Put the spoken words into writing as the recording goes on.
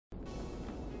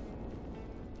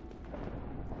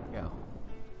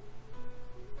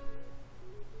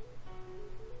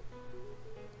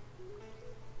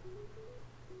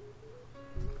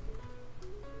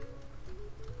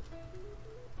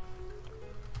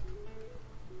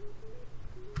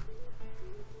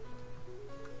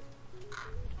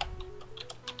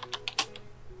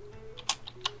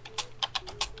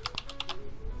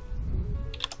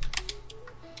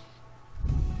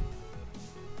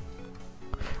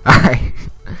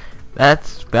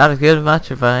That's about as good as much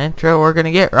of an intro we're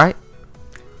gonna get, right?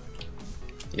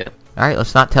 Yep. Alright,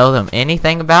 let's not tell them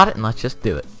anything about it and let's just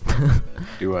do it.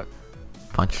 Do what?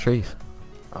 Punch trees.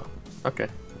 Oh, okay.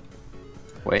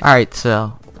 Wait. Alright,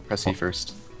 so Press E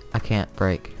first. I can't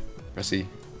break. Press E.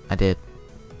 I did.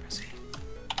 Press E.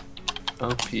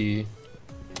 OP.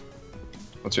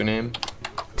 What's your name?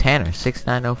 Tanner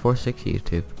 69046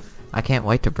 YouTube. I can't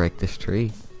wait to break this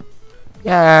tree.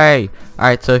 Yay!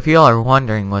 Alright, so if you all are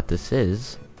wondering what this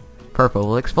is, Purple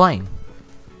will explain.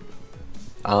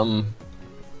 We're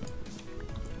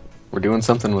doing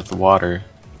something with the water.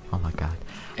 Oh my god.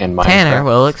 And Minecraft. Tanner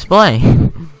will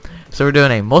explain. So we're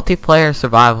doing a multiplayer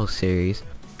survival series,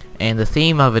 and the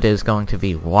theme of it is going to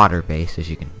be water-based, as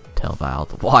you can tell by all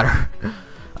the water.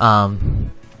 Our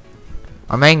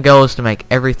main goal is to make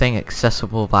everything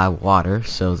accessible by water,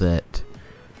 so that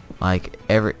like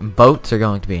boats are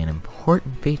going to be an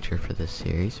important feature for this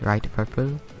series, right,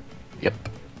 Purple? Yep.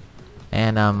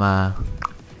 And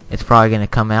it's probably going to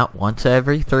come out once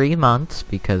every 3 months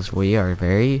because we are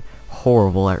very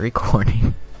horrible at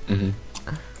recording.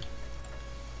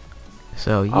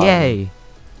 So yay!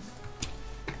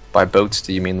 By boats,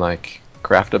 do you mean like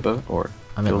craft a boat or?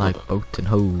 I mean build a like boat? boats and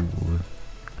hoes.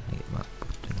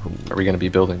 Are we gonna be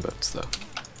building boats though?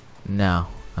 No,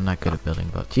 I'm not good at building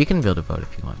boats. You can build a boat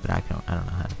if you want, but I don't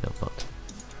know how to build boats.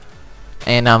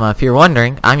 And if you're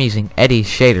wondering, I'm using Eddie's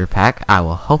shader pack. I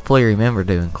will hopefully remember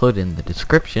to include it in the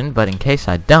description, but in case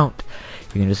I don't,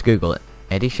 you can just Google it.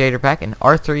 Eddie shader pack and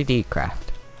R3D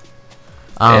craft.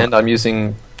 And I'm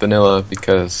using vanilla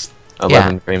because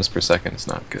 11 frames per second is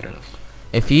not good enough.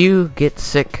 If you get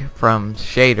sick from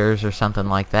shaders or something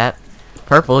like that,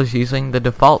 Purple is using the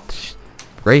default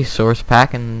resource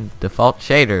pack and default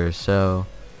shaders, so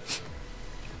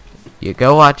you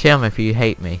go watch him if you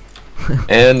hate me.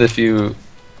 And if you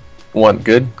want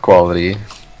good quality,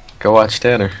 go watch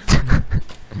Tanner.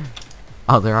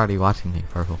 Oh, they're already watching me,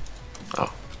 Purple.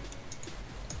 Oh.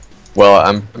 Well,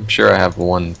 I'm sure I have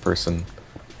one person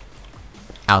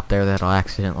Out there that'll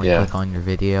accidentally Yeah. click on your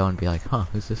video and be like, huh,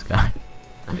 who's this guy?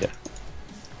 Yeah.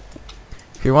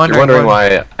 If you're If wondering, you're wondering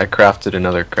why I crafted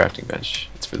another crafting bench,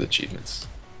 it's for the achievements.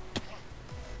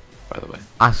 By the way.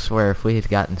 I swear if we had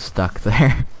gotten stuck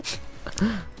there.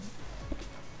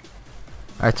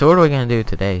 Alright, so what are we gonna do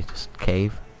today? Just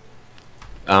cave?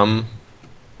 We're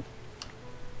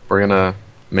gonna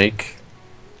make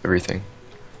everything.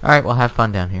 Alright, we'll have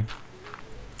fun down here.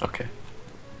 Okay.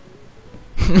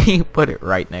 You put it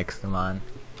right next to mine.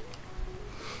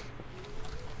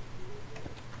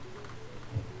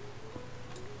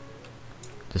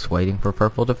 Just waiting for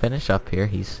Purple to finish up here.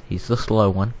 He's the slow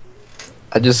one.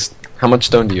 How much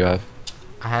stone do you have?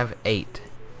 I have 8.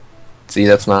 See,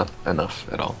 that's not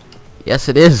enough at all. Yes,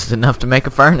 it is enough to make a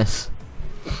furnace.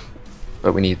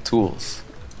 But we need tools.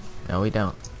 No, we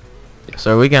don't.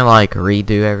 So are we gonna like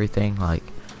redo everything? Like,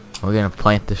 we're gonna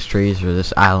plant these trees, or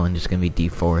this island is gonna be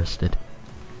deforested?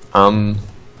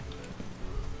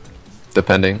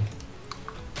 Depending.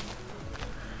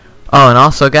 Oh, and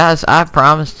also, guys, I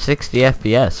promised 60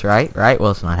 FPS, right? Right?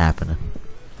 Well, it's not happening.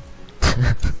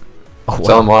 Oh,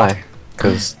 Tell them why.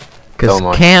 Because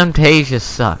Camtasia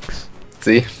sucks.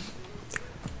 See?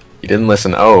 You didn't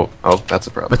listen. Oh, that's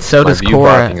a problem. But so does My view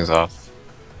blocking is off.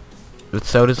 But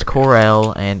so does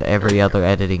Corel and every other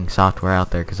editing software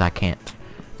out there, because I can't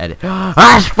edit.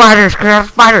 Ah, spiders!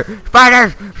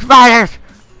 Spiders! Spiders!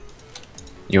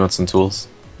 You want some tools?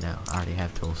 No, I already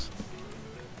have tools.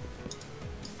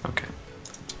 Okay.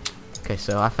 Okay,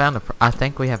 so I found I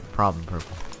think we have a problem,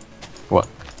 Purple. What?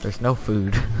 There's no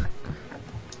food.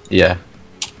 Yeah.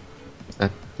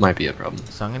 That might be a problem.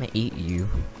 So I'm gonna eat you.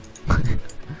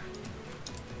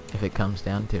 If it comes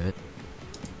down to it.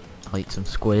 I'll eat some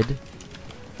squid.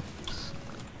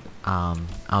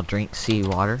 I'll drink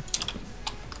seawater.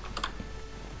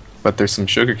 But there's some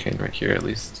sugarcane right here at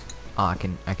least. Oh, I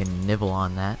can nibble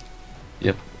on that.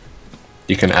 Yep.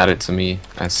 You can add it to me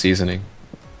as seasoning.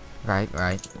 Right.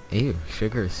 Ew,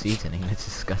 sugar is seasoning. That's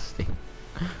disgusting.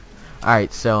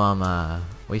 Alright, so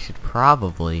we should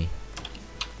probably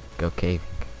go caving.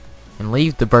 And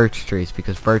leave the birch trees,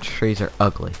 because birch trees are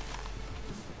ugly.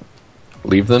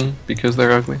 Leave them because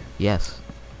they're ugly? Yes.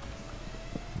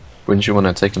 Wouldn't you want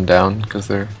to take them down because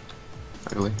they're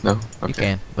ugly? No? Okay. You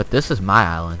can. But this is my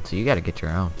island, so you gotta get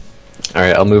your own.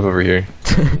 Alright, I'll move over here.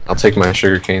 I'll take my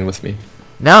sugarcane with me.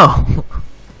 No!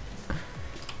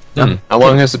 How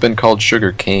long has it been called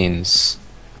sugar canes?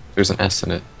 There's an S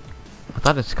in it. I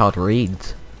thought it's called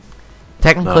reeds.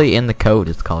 Technically, in the code,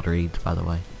 it's called reeds, by the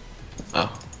way.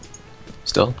 Oh.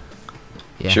 Still?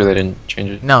 Yeah. Sure they didn't change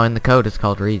it? No, in the code, it's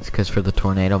called reeds, because for the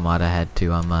tornado mod, I had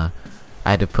to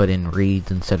I had to put in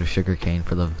reeds instead of sugarcane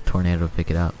for the tornado to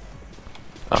pick it up.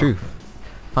 Oh. Truth.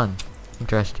 Fun.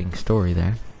 Interesting story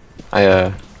there.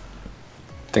 I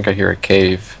think I hear a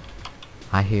cave.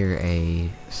 I hear a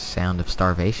sound of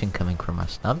starvation coming from my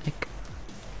stomach.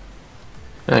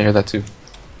 Yeah, I hear that too.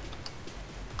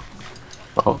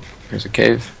 Oh, here's a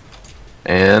cave.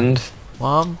 And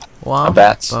a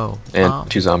bat. And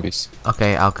 2 zombies.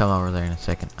 Okay, I'll come over there in a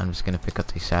second. I'm just gonna pick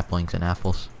up these saplings and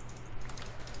apples.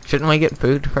 Shouldn't we get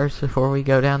food first before we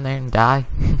go down there and die?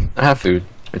 I have food.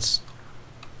 It's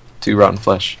 2 rotten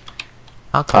flesh.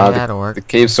 Okay, that'll work. The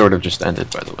cave sort of just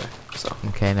ended, by the way. So.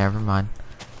 Okay, never mind.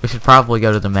 We should probably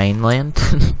go to the mainland.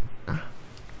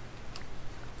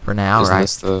 For now, Isn't right?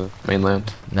 this the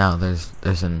mainland? No,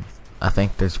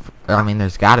 I mean,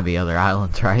 there's gotta be other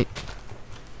islands, right?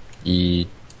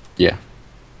 Yeah.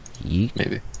 Yeet.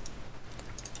 Maybe.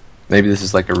 Maybe this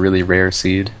is like a really rare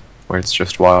seed, where it's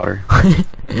just water.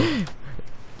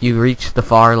 You reach the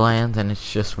far lands and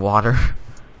it's just water.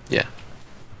 Yeah.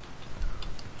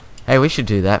 Hey, we should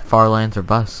do that. Far lands or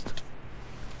bust.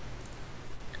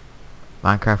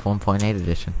 Minecraft 1.8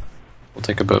 edition. We'll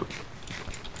take a boat.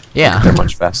 Yeah. They're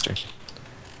much faster.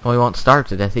 We won't starve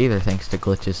to death either, thanks to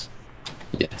glitches.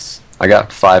 Yes. I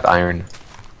got 5 iron.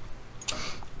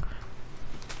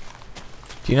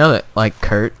 Do you know that, like,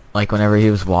 Kurt, like, whenever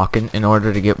he was walking, in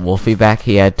order to get Wolfie back,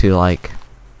 he had to, like,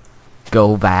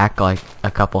 go back, like, a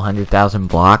couple 100,000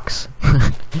 blocks?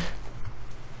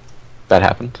 That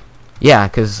happened? Yeah,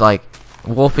 because, like,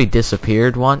 Wolfie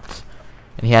disappeared once,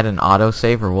 and he had an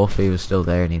autosave where Wolfie was still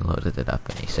there, and he loaded it up,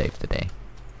 and he saved the day.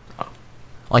 Oh.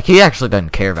 Like, he actually doesn't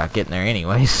care about getting there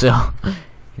anyway, so...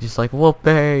 He's just like,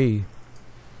 Wolfie!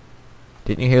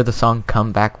 Didn't you hear the song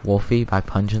Come Back Wolfie by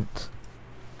Pungent?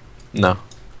 No.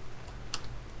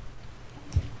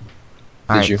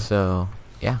 Alright, you? so...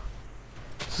 Yeah.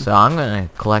 So, I'm gonna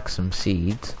collect some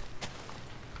seeds.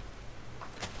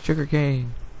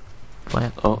 Sugarcane.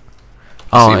 Plant. Oh.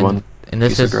 Oh, See one and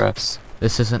this piece is... of grass.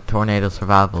 This isn't tornado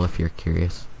survival, if you're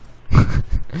curious.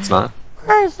 It's not?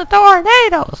 Where's the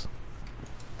tornadoes?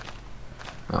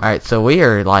 Oh. Alright, so we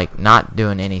are, like, not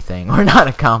doing anything. We're not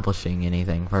accomplishing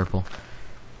anything, Purple.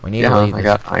 We need to leave. I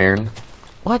got iron.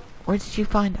 What? Where did you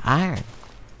find iron?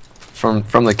 From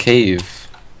the cave.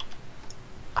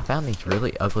 I found these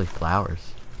really ugly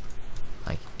flowers.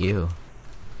 Like, ew.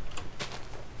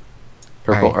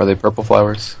 Purple. Alright. Are they purple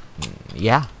flowers?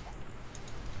 Yeah.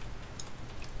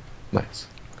 Nice.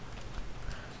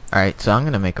 Alright, so I'm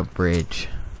gonna make a bridge.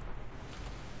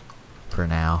 For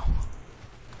now.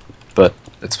 But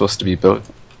it's supposed to be boat.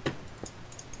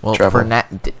 Well, travel. for now...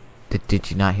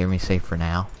 Did you not hear me say for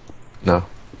now? No.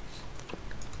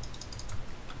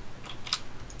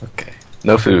 Okay.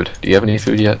 No food. Do you have any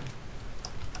food yet?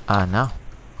 No.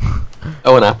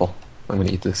 Oh, an apple. I'm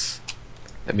gonna eat this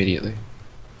immediately.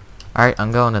 Alright,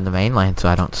 I'm going to the mainland so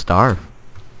I don't starve.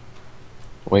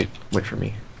 Wait for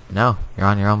me. No, you're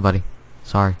on your own, buddy.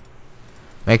 Sorry.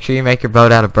 Make sure you make your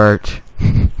boat out of birch.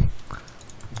 I'm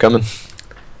coming.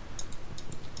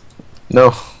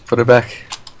 No, put it back.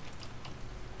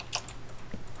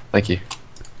 Thank you.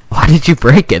 Why did you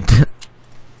break it?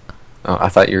 Oh, I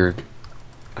thought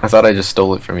I just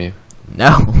stole it from you.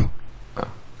 No. Oh.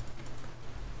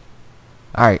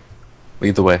 Alright.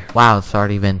 Lead the way. Wow, it's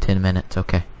already been 10 minutes.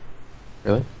 Okay.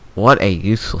 Really? What a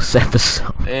useless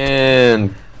episode.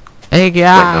 And... Hey,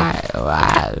 guy.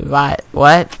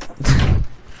 What?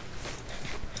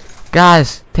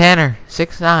 Guys, Tanner,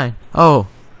 6'9". Oh,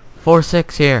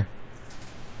 4'6" here.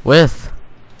 With...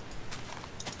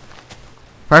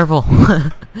 Purple.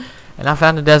 And I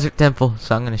found a desert temple,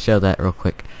 so I'm gonna show that real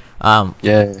quick.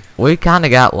 Yay. We kinda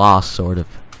got lost, sort of.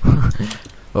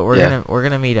 But we're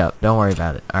gonna meet up. Don't worry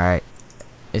about it. Alright.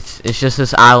 It's just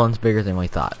this island's bigger than we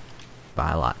thought.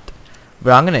 By a lot.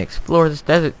 But I'm gonna explore this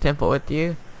desert temple with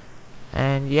you.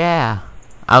 And yeah.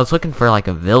 I was looking for like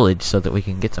a village so that we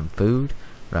can get some food.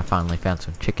 But I finally found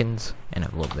some chickens and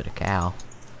a little bit of cow.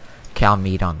 Cow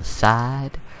meat on the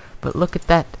side. But look at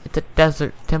that. It's a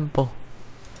desert temple.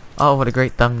 Oh, what a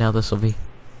great thumbnail this will be.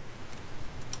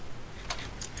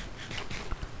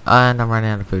 And I'm running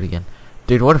out of food again.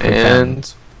 Dude, what if we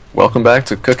found... welcome back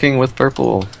to Cooking with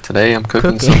Purple. Today I'm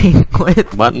cooking Cooking some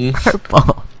with mutton.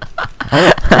 Purple.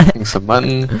 Cooking some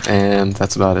mutton, and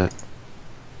that's about it.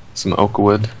 Some oak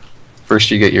wood. First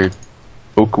you get your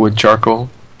oak wood charcoal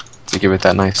to give it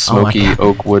that nice smoky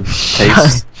oak wood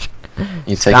taste.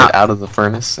 You take it out of the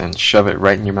furnace and shove it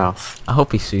right in your mouth. I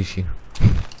hope he sues you.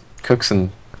 Cooks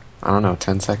in, I don't know,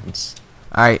 10 seconds.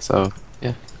 Alright. So,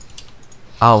 yeah.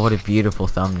 Oh, what a beautiful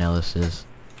thumbnail this is.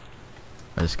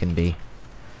 Or this can be.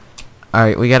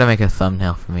 Alright, we gotta make a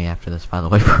thumbnail for me after this, by the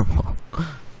way, Purple.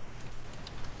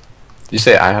 You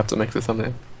say I have to make the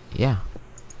thumbnail? Yeah.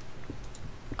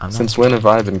 I'm Since when have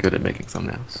I been good at making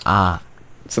thumbnails? Ah.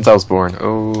 Since I was born.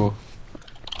 Oh.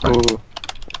 Oh.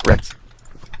 Wrecked.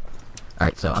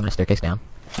 Alright, so I'm gonna staircase down.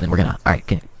 And then we're gonna... Alright,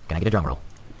 can I get a drum roll?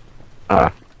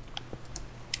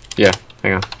 Yeah,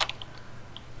 hang on.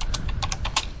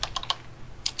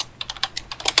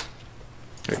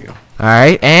 There you go.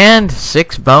 Alright, and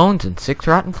 6 bones and 6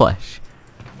 rotten flesh.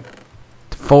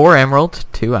 4 emeralds,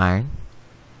 2 iron.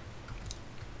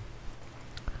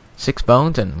 6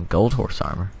 bones and gold horse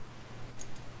armor.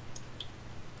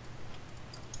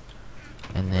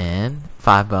 And then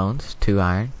 5 bones, 2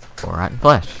 iron, 4 rotten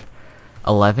flesh.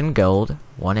 11 gold,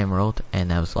 1 emerald, and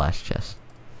that was the last chest.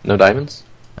 No diamonds?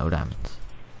 No diamonds.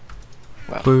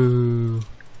 Wow. Boo.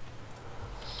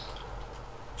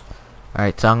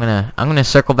 Alright, so I'm gonna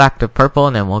circle back to purple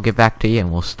and then we'll get back to you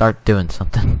and we'll start doing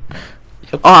something.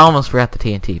 Yep. Oh, I almost forgot the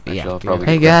TNT, but Actually, yeah. I'll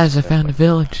Hey get guys, I that found way. a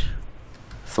village.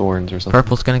 Thorns or something.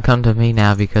 Purple's gonna come to me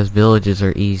now because villages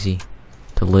are easy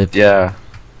to live. Yeah.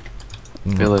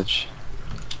 Mm. Village.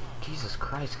 Jesus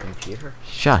Christ, computer.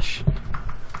 Shush.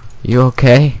 You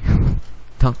okay?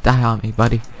 Don't die on me,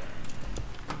 buddy.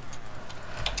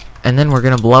 And then we're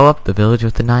gonna blow up the village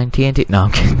with the 9 TNT. No,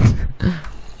 I'm kidding.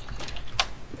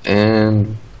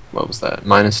 And what was that?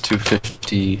 Minus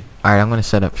 250. Alright, I'm gonna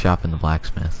set up shop in the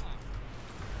blacksmith.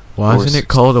 Why Or isn't it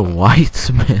called a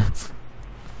whitesmith?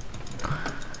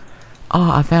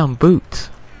 Oh, I found boots.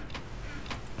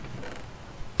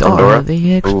 Dora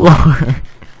the Explorer.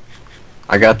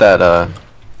 I got that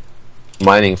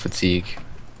mining fatigue,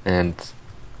 and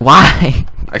Why?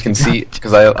 I can see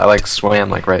because I like swam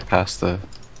like right past the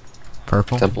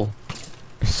Purple? temple,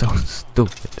 You're so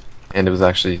stupid. and it was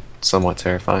actually somewhat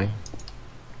terrifying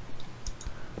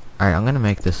Alright, I'm gonna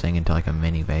make this thing into like a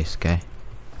mini base, okay?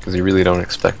 because you really don't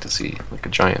expect to see like a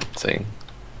giant thing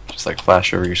just like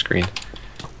flash over your screen.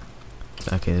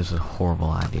 Okay, this is a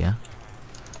horrible idea.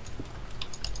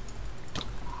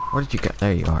 Where did you go?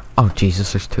 There you are. Oh,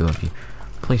 Jesus, there's 2 of you.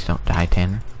 Please don't die,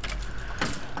 Tanner.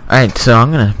 Alright, so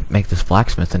I'm gonna make this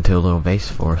blacksmith into a little base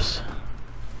for us.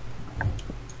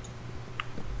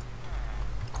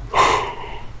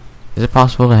 Is it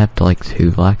possible to have like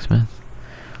 2 blacksmiths?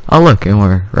 Oh look, and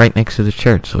we're right next to the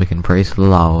church so we can praise the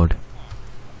Lord.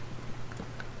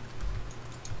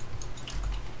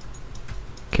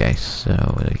 Okay,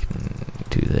 so we can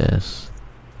do this.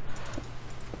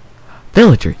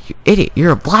 Villager, you idiot,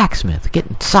 you're a blacksmith. Get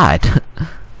inside.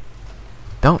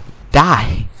 Don't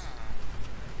die.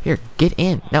 Here, get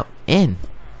in. No, in.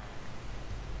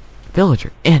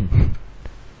 Villager, in.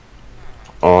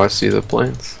 Oh, I see the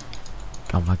planes.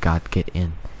 Oh my god, get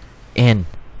in. In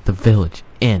the village.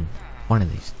 In one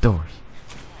of these doors.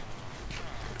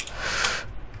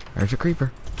 There's a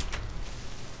creeper.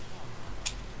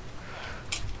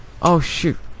 Oh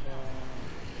shoot.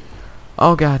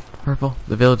 Oh god, purple.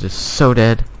 The village is so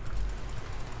dead.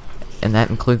 And that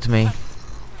includes me.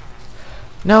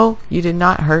 No, you did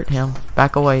not hurt him.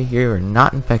 Back away. You are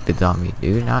not infected, zombie.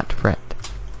 Do not fret.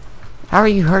 How are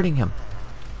you hurting him?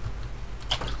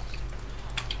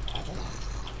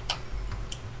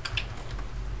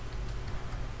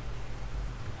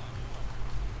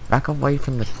 Back away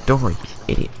from the door, you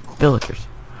idiot. Villagers.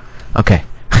 Okay.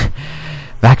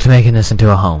 Back to making this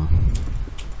into a home.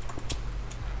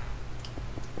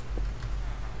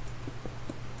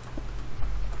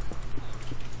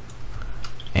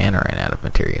 And I ran out of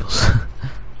materials.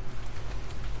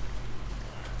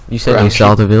 You said you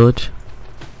saw the village?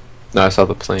 No, I saw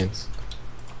the planes.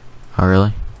 Oh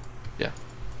really? Yeah.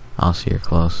 I'll see you're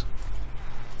close.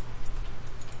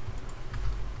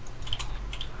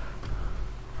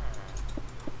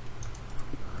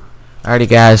 Alrighty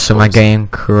guys, so my game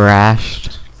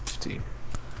crashed. 50.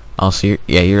 I'll see you.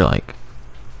 Yeah, you're like...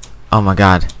 Oh my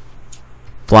god.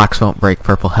 Blocks won't break,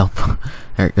 purple help.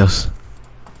 There it goes.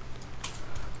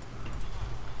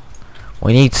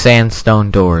 We need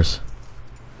sandstone doors.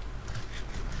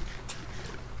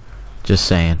 Just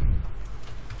saying.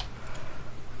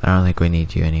 I don't think we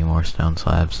need you anymore, stone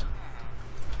slabs.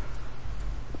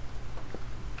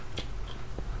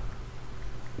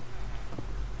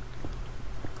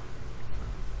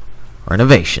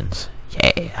 Renovations.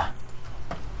 Yeah.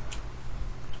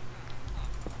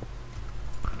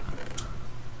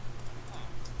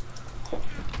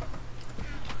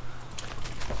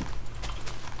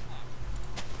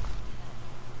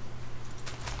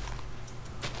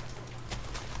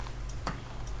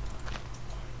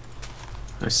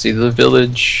 I see the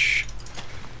village.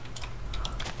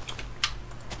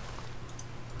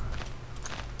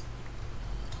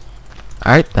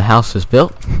 Alright, the house is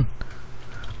built.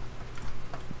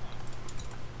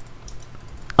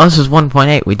 Oh, this is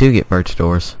 1.8. We do get birch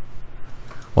doors.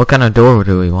 What kind of door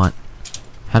do we want?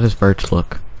 How does birch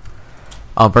look?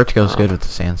 Oh, birch goes good with the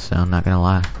sandstone, not gonna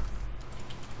lie.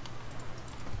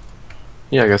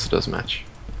 Yeah, I guess it does match.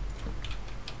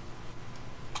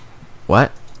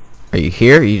 What? Are you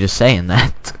here? Or are you just saying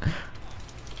that?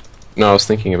 No, I was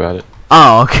thinking about it.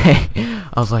 Oh, okay.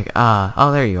 I was like,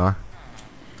 oh, there you are.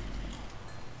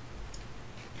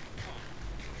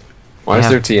 Why is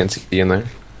there TNT in there?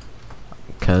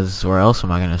 Because where else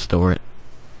am I gonna store it?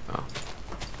 Oh.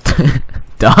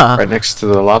 Duh. Right next to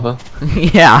the lava?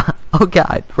 Yeah. Oh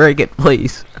god, break it,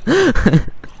 please. I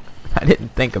didn't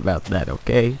think about that,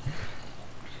 okay?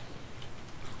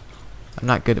 I'm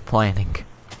not good at planning.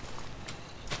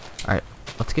 Alright,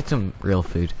 let's get some real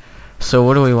food. So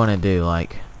what do we want to do,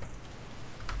 like...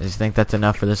 Do you think that's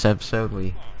enough for this episode?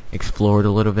 We explored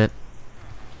a little bit.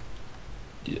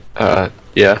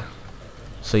 Yeah.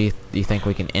 So you think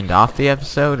we can end off the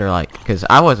episode, or like... Because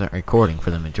I wasn't recording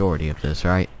for the majority of this,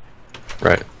 right?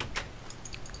 Right.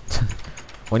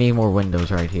 We need more windows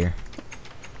right here.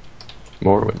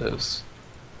 More windows.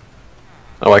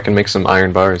 Oh, I can make some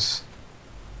iron bars.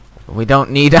 We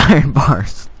don't need iron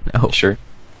bars. No. You sure?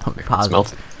 I'm positive.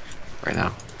 Smelt it right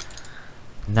now.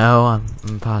 No,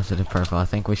 I'm positive, Purple. I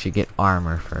think we should get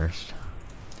armor first.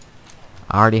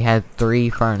 I already had 3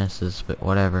 furnaces, but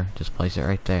whatever. Just place it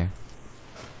right there.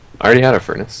 I already had a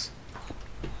furnace.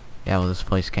 Yeah, well, this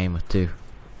place came with 2.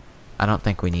 I don't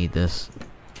think we need this.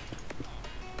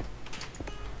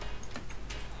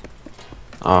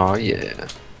 Oh yeah.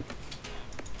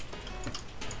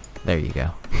 There you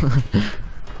go.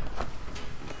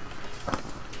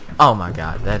 Oh my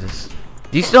god, that is...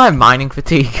 Do you still have mining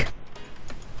fatigue?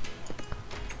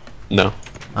 No.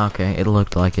 Okay, it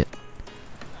looked like it.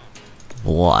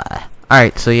 Blah.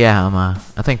 Alright, so yeah,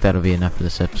 I think that'll be enough for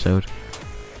this episode.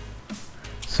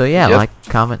 So yeah, Yep. like,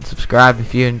 comment, subscribe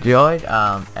if you enjoyed.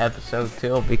 Episode 2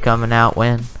 will be coming out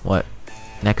when? What?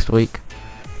 Next week?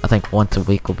 I think once a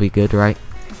week will be good, right?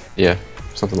 Yeah,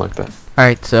 something like that.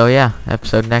 Alright, so yeah,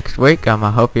 episode next week. I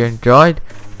hope you enjoyed.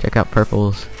 Check out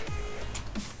Purple's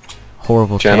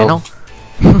horrible channel.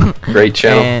 Great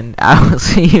channel. And I will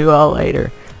see you all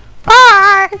later.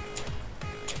 Bye!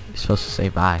 You're supposed to say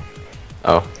bye.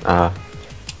 Oh,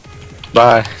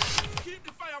 bye. Keep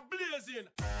the fire blazing.